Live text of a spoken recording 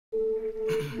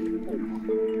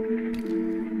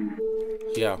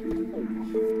Yeah.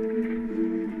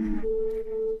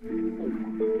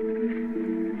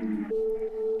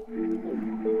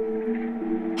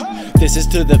 This is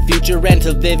to the future and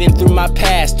to living through my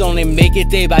past. Only make it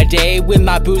day by day with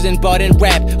my booze and bud and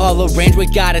rap. I'll arrange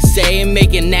what gotta say and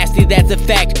make it nasty, that's a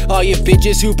fact. All you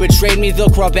bitches who betrayed me,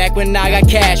 they'll crawl back when I got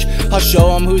cash. I'll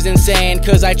show them who's insane,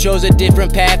 cause I chose a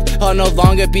different path. I'll no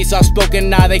longer be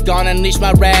soft-spoken, now they gone unleash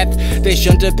my wrath. They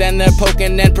shouldn't have been there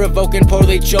poking and provoking,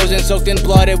 poorly chosen. Soaked in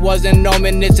blood, it was an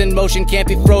omen, it's in motion, can't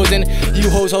be frozen.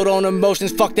 You hoes hold on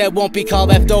emotions, fuck that, won't be called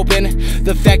left open.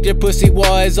 The fact your pussy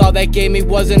was all that gave me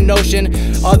was a notion.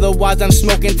 Otherwise I'm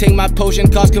smoking, take my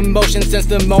potion, cause commotion. Since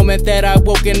the moment that I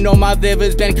woken, know my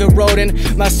liver's been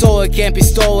corroding. My soul, it can't be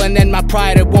stolen, and my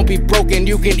pride, it won't be broken.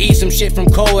 You can eat some shit from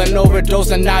colon,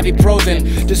 overdose on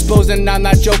ibuprofen. Disposing, I'm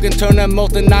not joking, turn a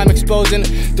molten, I'm exposing.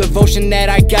 Devotion that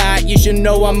I got, you should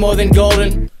know I'm more than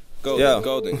golden.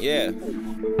 Golden, yeah.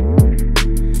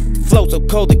 Flow so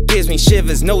cold it gives me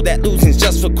shivers. Know that losing's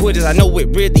just for quitters. I know it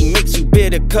really makes you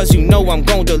bitter, cause you know I'm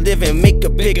gon' deliver and make a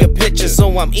bigger picture.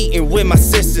 So I'm eating with my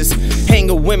sisters,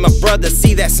 hanging with my brother.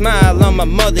 See that smile on my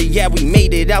mother. Yeah, we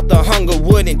made it out the hunger,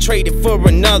 wouldn't trade it for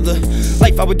another.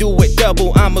 Life I would do it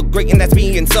double, I'm a great and that's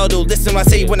being subtle. Listen what I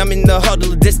say when I'm in the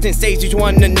huddle, a distant stage to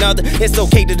one another. It's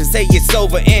okay to say it's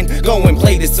over and go and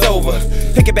play this over.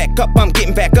 Pick it back up, I'm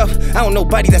getting back up. I don't know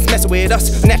nobody that's messing with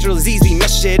us. Unnatural disease, we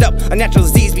mess shit up. Unnatural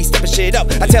disease, we stepping shit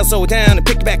up. I tell so down and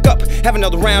pick it back up. Have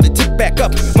another round and tick back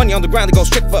up. Money on the ground, they go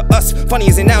straight for us. Funny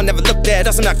as it now, never looked at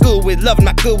us. I'm not good with love, I'm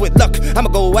not good with luck. I'ma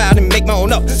go out and make my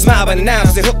own up. Smile by now,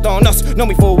 cause they hooked on us. Know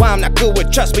me for a while, I'm not good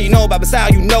with trust. But you know about my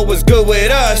style, you know what's good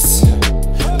with us.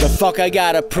 The fuck I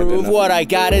gotta prove, what I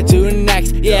gotta do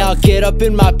next. Yeah, I'll get up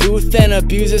in my booth and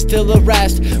abuse this till the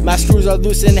rest. My screws are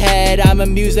loose in head, I'm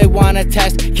amused they wanna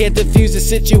test. Can't defuse the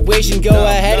situation, go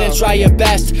ahead and try your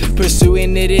best.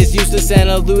 Pursuing it is useless and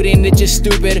eluding it just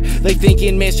stupid. Like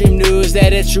thinking mainstream news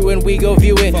that it's true and we go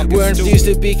view it. We're infused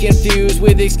to be confused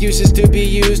with excuses to be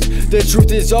used. The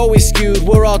truth is always skewed,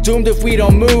 we're all doomed if we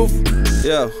don't move.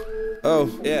 Yo,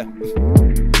 oh, yeah.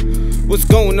 What's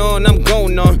going on? I'm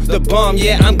going on the bomb,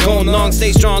 yeah, I'm going long.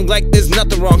 Stay strong like there's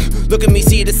nothing wrong. Look at me,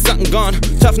 see there's something gone.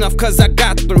 Tough enough cause I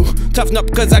got through. Tough enough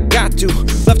cause I got to.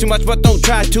 Love too much but don't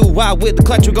try to. Wild with the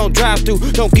clutch we gon' drive through.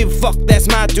 Don't give a fuck, that's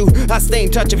my due. I stay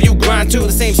in touch if you grind too.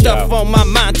 The same stuff on my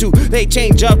mind too. They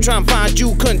change up, try and find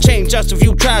you. Couldn't change us if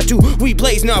you tried to. We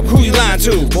blazing up, who you lying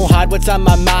to? Won't hide what's on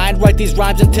my mind. Write these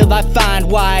rhymes until I find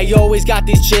why I always got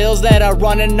these chills that are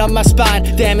running up my spine.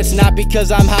 Damn, it's not because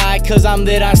I'm high, cause I'm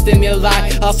lit on stimuli.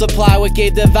 I'll supply what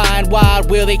gave divine,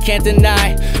 wild will they can't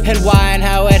deny. And why and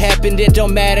how it happened, it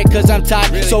don't matter cause I'm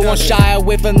tired. Really so I won't shy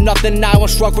away from nothing, I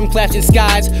won't shrug from clashing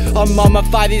skies. I'll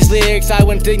mummify these lyrics, I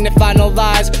won't dignify no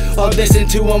lies. I'll listen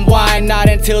to them whine, not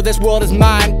until this world is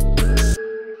mine.